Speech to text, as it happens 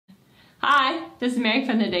Hi, this is Mary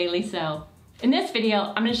from the Daily Sew. In this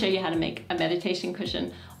video, I'm going to show you how to make a meditation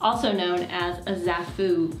cushion, also known as a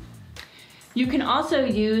zafu. You can also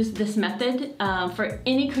use this method for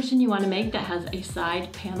any cushion you want to make that has a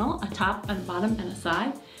side panel, a top and a bottom and a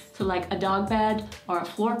side. So like a dog bed or a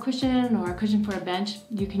floor cushion or a cushion for a bench,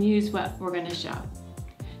 you can use what we're going to show.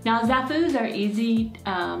 Now zafus are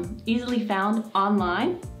easily found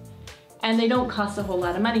online. And they don't cost a whole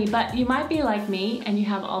lot of money, but you might be like me and you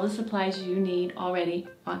have all the supplies you need already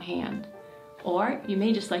on hand. Or you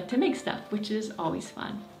may just like to make stuff, which is always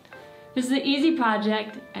fun. This is an easy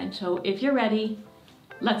project, and so if you're ready,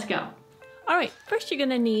 let's go. All right, first you're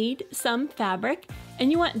gonna need some fabric,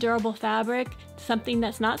 and you want durable fabric, something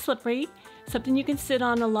that's not slippery, something you can sit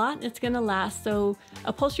on a lot and it's gonna last, so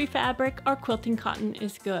upholstery fabric or quilting cotton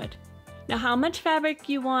is good. Now how much fabric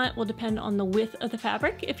you want will depend on the width of the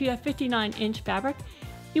fabric. If you have 59-inch fabric,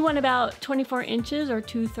 you want about 24 inches or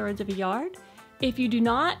 2/3 of a yard. If you do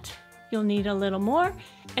not, you'll need a little more,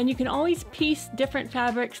 and you can always piece different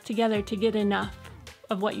fabrics together to get enough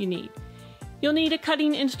of what you need. You'll need a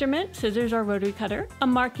cutting instrument, scissors or rotary cutter, a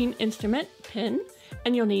marking instrument, pin,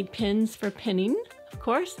 and you'll need pins for pinning, of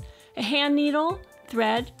course, a hand needle,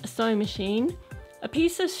 thread, a sewing machine, a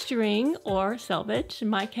piece of string or selvage in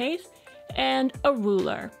my case, and a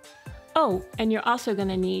ruler. Oh, and you're also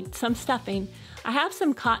gonna need some stuffing. I have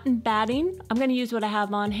some cotton batting. I'm gonna use what I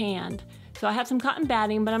have on hand. So I have some cotton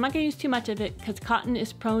batting, but I'm not gonna use too much of it because cotton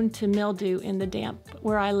is prone to mildew in the damp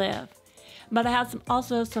where I live. But I have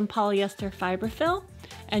also some polyester fiberfill,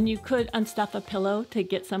 and you could unstuff a pillow to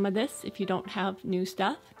get some of this if you don't have new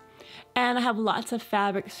stuff. And I have lots of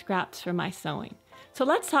fabric scraps for my sewing. So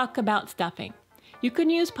let's talk about stuffing. You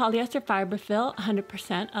can use polyester fiberfill,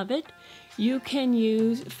 100% of it. You can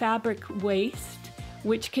use fabric waste,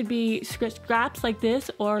 which could be scraps like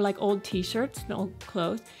this or like old t-shirts and old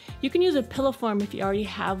clothes. You can use a pillow form if you already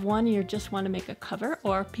have one and you just want to make a cover,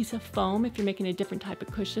 or a piece of foam if you're making a different type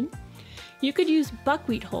of cushion. You could use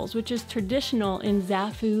buckwheat hulls, which is traditional in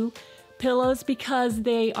zafu pillows because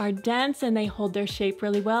they are dense and they hold their shape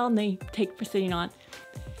really well and they take for sitting on.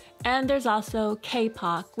 And there's also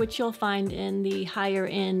kapok, which you'll find in the higher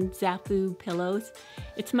end zafu pillows.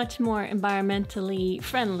 It's much more environmentally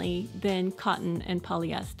friendly than cotton and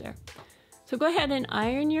polyester. So go ahead and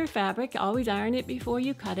iron your fabric. Always iron it before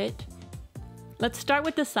you cut it. Let's start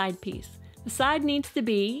with the side piece. The side needs to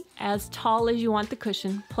be as tall as you want the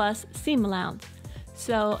cushion, plus seam allowance.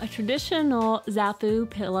 So a traditional zafu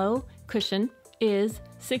pillow cushion is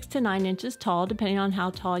 6 to 9 inches tall, depending on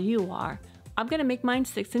how tall you are. I'm gonna make mine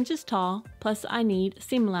 6 inches tall, plus I need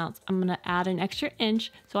seam allowance. I'm gonna add an extra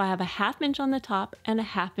inch, so I have a 1/2 inch on the top and a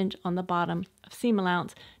 1/2 inch on the bottom of seam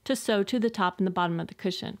allowance to sew to the top and the bottom of the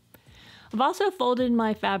cushion. I've also folded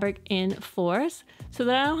my fabric in 4s so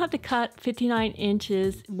that I don't have to cut 59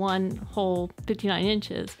 inches, one whole 59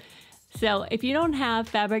 inches. So if you don't have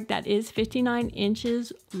fabric that is 59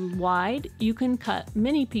 inches wide, you can cut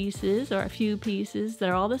many pieces or a few pieces that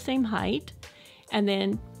are all the same height, and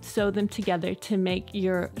then sew them together to make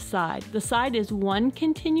your side. The side is one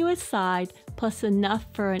continuous side plus enough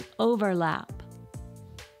for an overlap.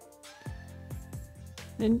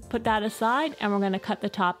 Then put that aside and we're going to cut the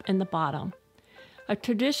top and the bottom. A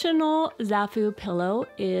traditional zafu pillow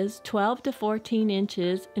is 12 to 14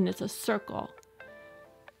 inches and it's a circle.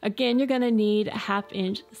 Again, you're going to need a 1/2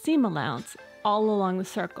 inch seam allowance all along the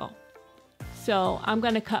circle. So I'm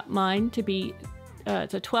going to cut mine to be,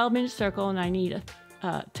 it's a 12-inch circle, and I need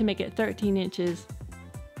to make it 13 inches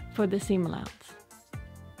for the seam allowance.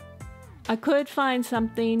 I could find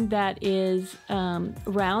something that is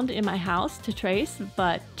round in my house to trace,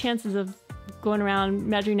 but chances of going around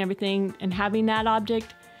measuring everything and having that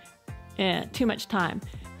object, too much time.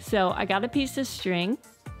 So I got a piece of string,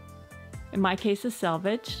 in my case a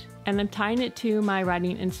selvage, and I'm tying it to my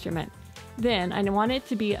writing instrument. Then I want it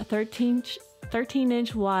to be a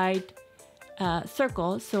 13-inch wide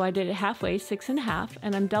circle, so I did it halfway, 6 1/2,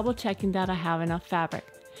 and I'm double checking that I have enough fabric.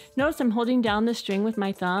 Notice I'm holding down the string with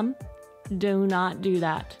my thumb. Do not do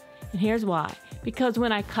that. And here's why. Because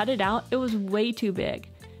when I cut it out, it was way too big.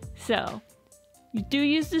 So you do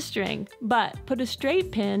use the string, but put a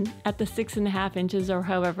straight pin at the 6 1/2 inches or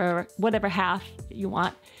whatever half you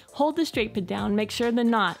want. Hold the straight pin down, make sure the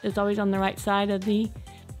knot is always on the right side of the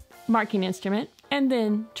marking instrument, and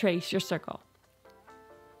then trace your circle.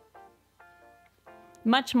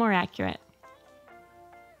 Much more accurate.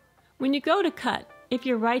 When you go to cut, if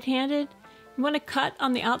you're right-handed, you want to cut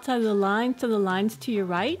on the outside of the line so the line's to your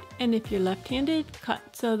right, and if you're left-handed,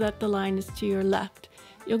 cut so that the line is to your left.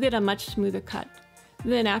 You'll get a much smoother cut.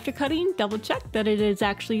 Then after cutting, double check that it is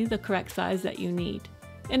actually the correct size that you need.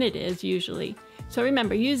 and it is usually. So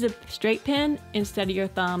remember, use a straight pin instead of your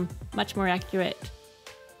thumb, much more accurate.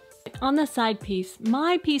 On the side piece,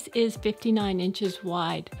 my piece is 59 inches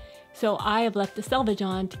wide. So I have left the selvage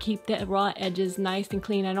on to keep the raw edges nice and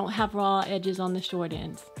clean. I don't have raw edges on the short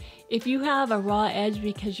ends. If you have a raw edge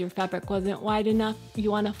because your fabric wasn't wide enough,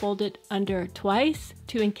 you want to fold it under twice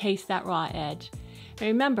to encase that raw edge. And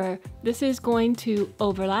remember, this is going to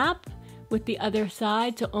overlap with the other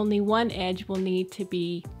side, so only one edge will need to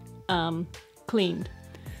be cleaned.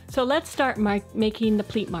 So let's start making the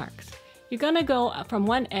pleat marks. You're gonna go from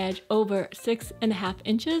one edge over 6.5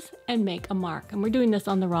 inches and make a mark. And we're doing this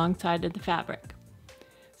on the wrong side of the fabric.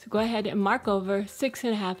 So go ahead and mark over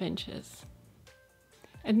 6.5 inches.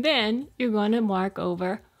 And then you're gonna mark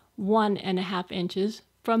over 1.5 inches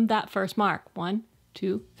from that first mark. 1,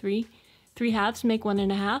 2, 3. 3 halves make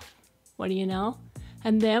 1.5. What do you know?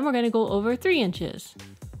 And then we're gonna go over 3 inches.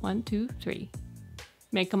 1, 2, 3.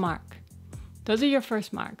 Make a mark. Those are your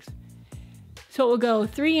first marks. So it will go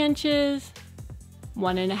 3 inches,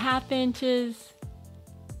 1.5 inches,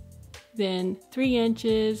 then 3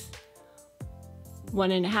 inches,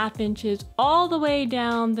 1.5 inches, all the way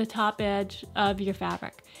down the top edge of your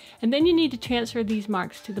fabric. And then you need to transfer these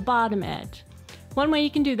marks to the bottom edge. One way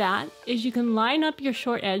you can do that is you can line up your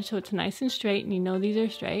short edge so it's nice and straight, and you know these are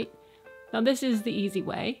straight. Now this is the easy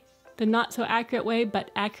way, the not so accurate way,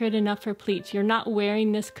 but accurate enough for pleats. You're not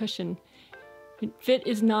wearing this cushion. Fit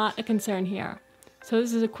is not a concern here. So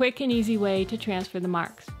this is a quick and easy way to transfer the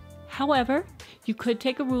marks. However, you could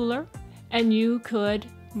take a ruler and you could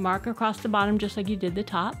mark across the bottom just like you did the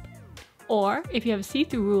top. Or if you have a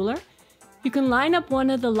see-through ruler, you can line up one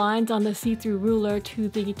of the lines on the see-through ruler to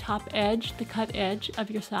the top edge, the cut edge of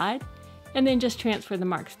your side, and then just transfer the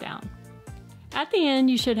marks down. At the end,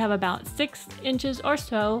 you should have about 6 inches or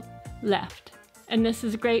so left. And this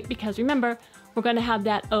is great because remember, we're going to have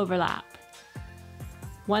that overlap.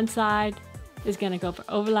 One side is going to go for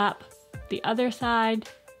overlap, the other side,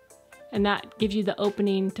 and that gives you the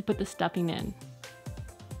opening to put the stuffing in.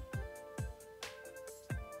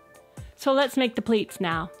 So let's make the pleats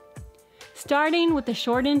now. Starting with the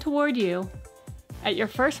short end toward you, at your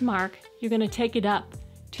first mark, you're going to take it up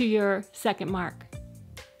to your second mark.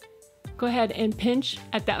 Go ahead and pinch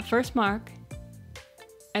at that first mark,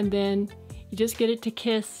 and then you just get it to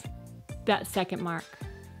kiss that second mark,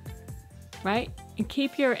 right? And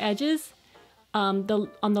keep your edges, on the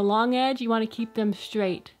long edge, you want to keep them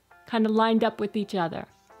straight, kind of lined up with each other.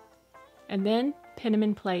 And then pin them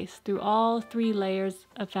in place through all 3 layers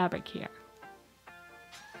of fabric here.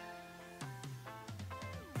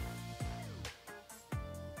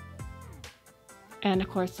 And of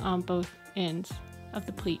course on both ends of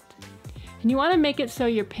the pleat. And you want to make it so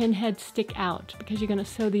your pin heads stick out because you're going to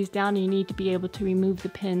sew these down and you need to be able to remove the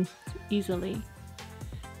pins easily.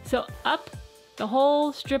 So up the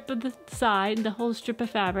whole strip of the side, the whole strip of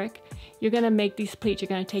fabric, you're going to make these pleats. You're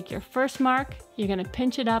going to take your first mark, you're going to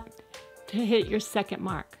pinch it up to hit your second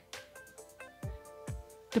mark.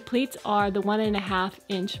 The pleats are the 1.5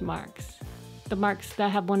 inch marks, the marks that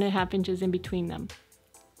have 1.5 inches in between them.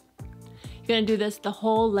 You're going to do this the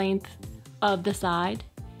whole length of the side.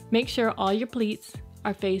 Make sure all your pleats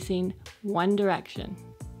are facing one direction.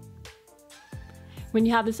 When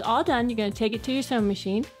you have this all done, you're going to take it to your sewing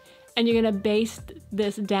machine and you're going to baste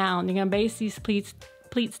this down. You're going to baste these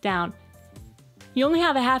pleats down. You only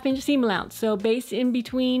have a 1/2 inch seam allowance, so baste in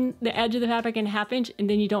between the edge of the fabric and 1/2 inch, and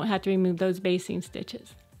then you don't have to remove those basting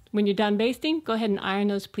stitches. When you're done basting, go ahead and iron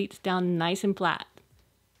those pleats down nice and flat.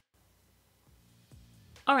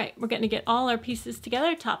 All right, we're going to get all our pieces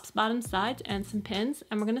together, tops, bottom, sides, and some pins,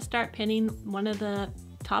 and we're going to start pinning one of the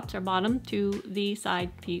tops or bottom to the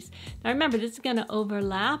side piece. Now remember, this is going to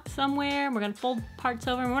overlap somewhere. We're going to fold parts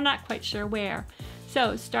over, and we're not quite sure where.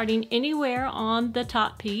 So starting anywhere on the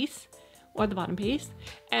top piece or the bottom piece,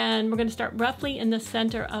 and we're going to start roughly in the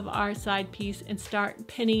center of our side piece and start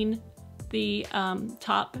pinning the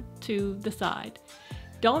top to the side.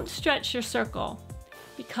 Don't stretch your circle,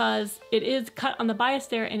 because it is cut on the bias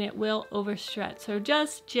there and it will overstretch. So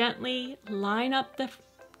just gently line up the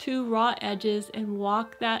 2 raw edges and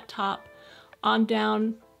walk that top on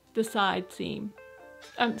down the side seam,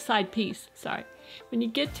 side piece, sorry. When you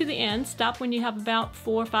get to the end, stop when you have about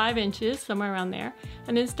 4 or 5 inches, somewhere around there,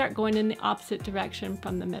 and then start going in the opposite direction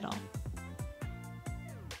from the middle.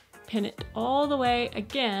 Pin it all the way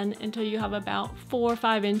again until you have about 4 or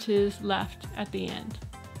 5 inches left at the end.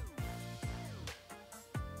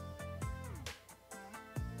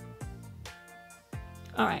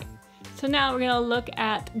 All right, so now we're going to look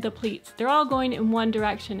at the pleats. They're all going in one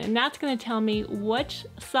direction, and that's going to tell me which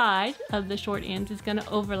side of the short ends is going to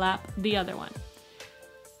overlap the other one.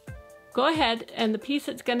 go ahead, and the piece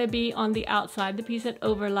that's going to be on the outside, the piece that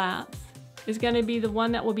overlaps, is going to be the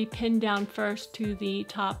one that will be pinned down first to the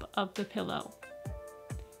top of the pillow.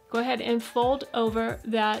 Go ahead and fold over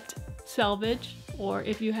that selvage, or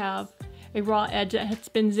if you have a raw edge that has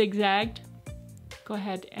been zigzagged, go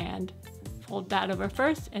ahead and fold that over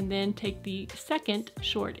first, and then take the second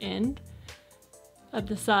short end of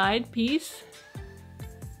the side piece,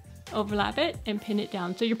 overlap it, and pin it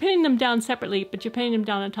down. So you're pinning them down separately, but you're pinning them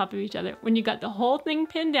down on top of each other. When you got the whole thing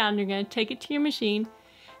pinned down, you're going to take it to your machine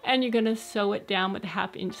and you're going to sew it down with a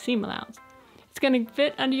 1/2 inch seam allowance. It's going to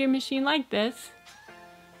fit under your machine like this.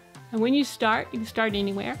 And when you start, you can start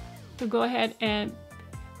anywhere. So go ahead and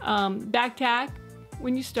back tack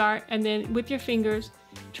when you start, and then with your fingers,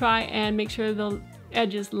 try and make sure the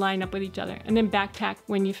edges line up with each other, and then back tack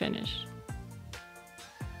when you finish.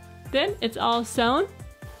 Then it's all sewn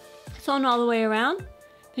all the way around.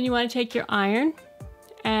 Then you want to take your iron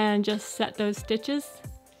and just set those stitches.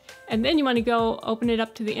 And then you want to go open it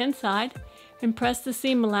up to the inside and press the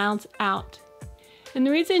seam allowance out. And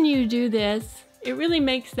the reason you do this, it really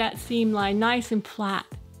makes that seam line nice and flat.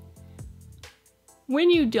 When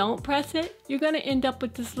you don't press it, you're going to end up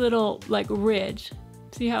with this little like ridge.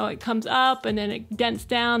 See how it comes up and then it dents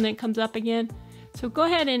down, then it comes up again? So go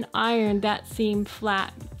ahead and iron that seam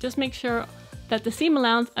flat. Just make sure that the seam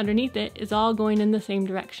allowance underneath it is all going in the same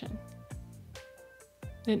direction.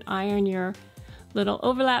 Then iron your little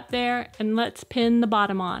overlap there, and let's pin the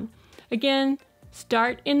bottom on. Again,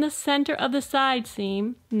 start in the center of the side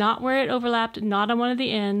seam, not where it overlapped, not on one of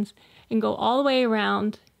the ends, and go all the way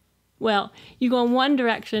around. Well, you go in one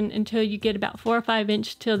direction until you get about 4 or 5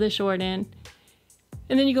 inches till the short end.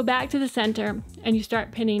 And then you go back to the center and you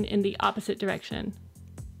start pinning in the opposite direction.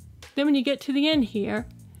 Then when you get to the end here,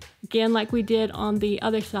 again like we did on the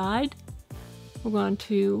other side, we're going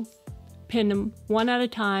to pin them one at a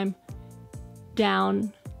time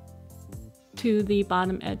down to the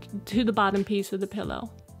bottom edge, to the bottom piece of the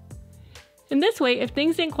pillow. And this way, if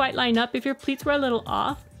things didn't quite line up, if your pleats were a little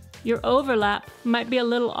off, your overlap might be a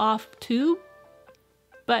little off too,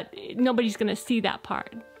 but nobody's gonna see that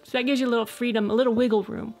part. So that gives you a little freedom, a little wiggle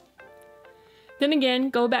room. Then again,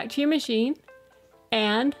 go back to your machine,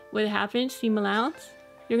 and with a 1/2 inch seam allowance,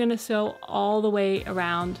 you're gonna sew all the way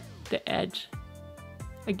around the edge.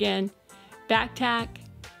 Again, back tack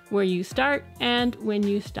where you start and when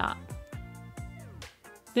you stop.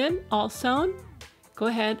 Then all sewn, go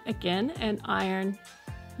ahead again and iron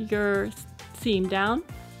your seam down.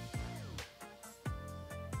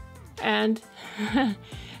 And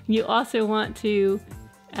you also want to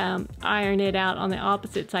iron it out on the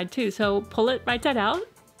opposite side too. So pull it right side out.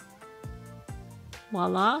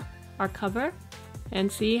 Voila, our cover.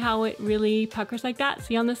 And see how it really puckers like that?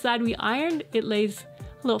 See on the side we ironed, it lays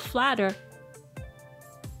a little flatter.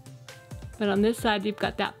 But on this side, you've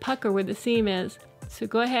got that pucker where the seam is. So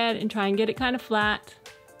go ahead and try and get it kind of flat.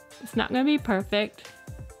 It's not going to be perfect.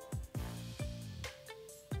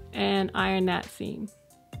 And iron that seam.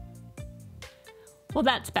 Well,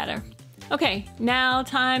 that's better. Okay, now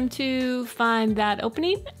time to find that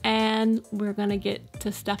opening, and we're going to get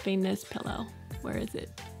to stuffing this pillow. Where is it?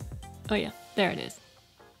 Oh yeah, there it is.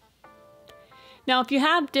 Now, if you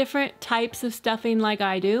have different types of stuffing like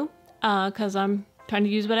I do, because I'm trying to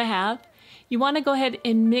use what I have, you want to go ahead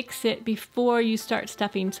and mix it before you start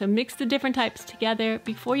stuffing. So mix the different types together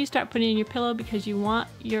before you start putting in your pillow, because you want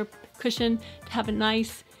your cushion to have a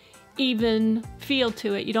nice, even feel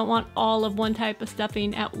to it. You don't want all of one type of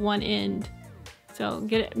stuffing at one end. So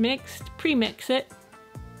get it mixed, pre-mix it.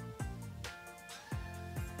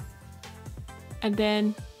 And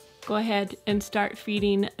then go ahead and start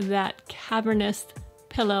feeding that cavernous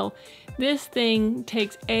pillow. This thing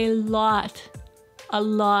takes a lot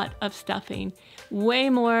of stuffing, way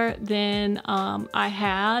more than I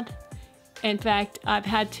had. In fact, I've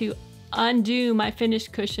had to undo my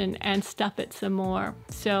finished cushion and stuff it some more.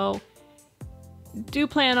 So do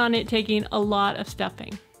plan on it taking a lot of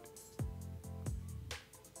stuffing.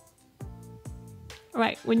 All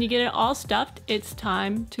right, when you get it all stuffed, it's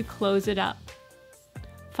time to close it up.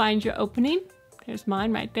 Find your opening. There's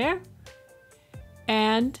mine right there.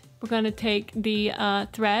 And we're going to take the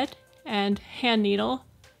thread and hand needle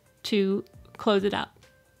to close it up.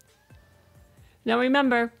 Now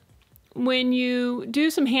remember, when you do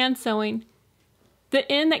some hand sewing, the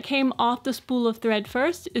end that came off the spool of thread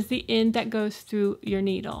first is the end that goes through your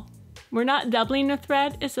needle. We're not doubling the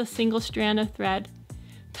thread, it's a single strand of thread.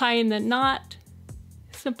 Tying the knot,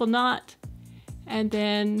 simple knot, and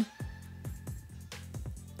then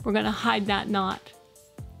we're gonna hide that knot.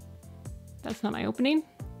 That's not my opening.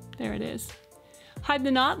 There it is. Hide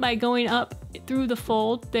the knot by going up through the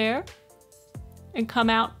fold there and come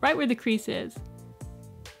out right where the crease is.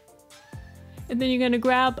 And then you're going to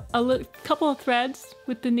grab a couple of threads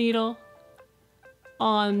with the needle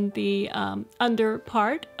on the under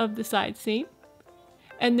part of the side seam.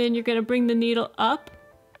 And then you're going to bring the needle up,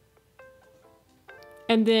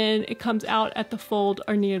 and then it comes out at the fold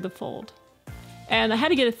or near the fold. And I had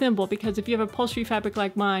to get a thimble because if you have upholstery fabric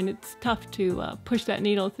like mine, it's tough to push that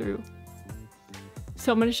needle through.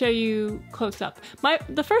 So I'm going to show you close up.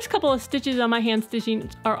 The first couple of stitches on my hand stitching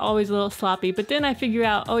are always a little sloppy, but then I figure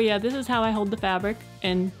out, oh yeah, this is how I hold the fabric,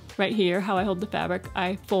 and right here, how I hold the fabric,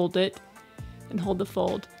 I fold it and hold the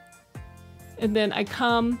fold. And then I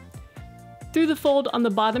come through the fold on the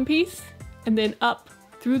bottom piece, and then up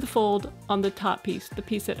through the fold on the top piece, the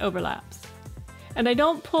piece that overlaps. And I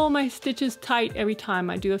don't pull my stitches tight every time.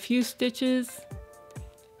 I do a few stitches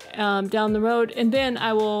down the road, and then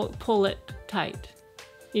I will pull it tight.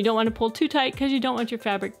 You don't want to pull too tight because you don't want your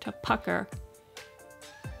fabric to pucker.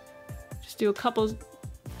 Just do a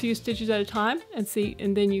few stitches at a time and see,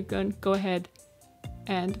 and then you can go ahead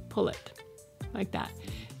and pull it like that.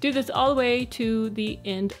 Do this all the way to the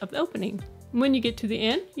end of the opening. When you get to the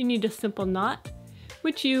end, you need a simple knot,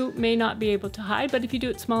 which you may not be able to hide, but if you do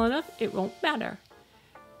it small enough, it won't matter.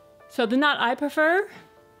 So the knot I prefer,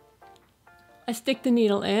 I stick the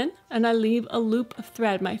needle in and I leave a loop of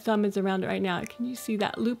thread. My thumb is around it right now. Can you see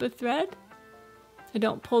that loop of thread? I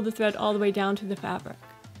don't pull the thread all the way down to the fabric.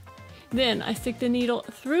 Then I stick the needle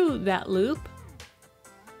through that loop,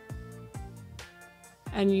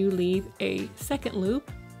 and you leave a second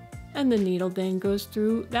loop, and the needle then goes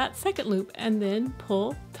through that second loop, and then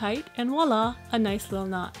pull tight, and voila, a nice little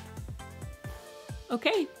knot.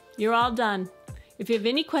 Okay, you're all done. If you have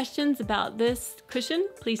any questions about this cushion,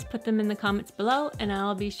 please put them in the comments below and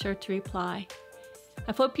I'll be sure to reply.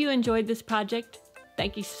 I hope you enjoyed this project.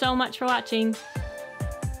 Thank you so much for watching.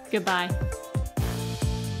 Goodbye.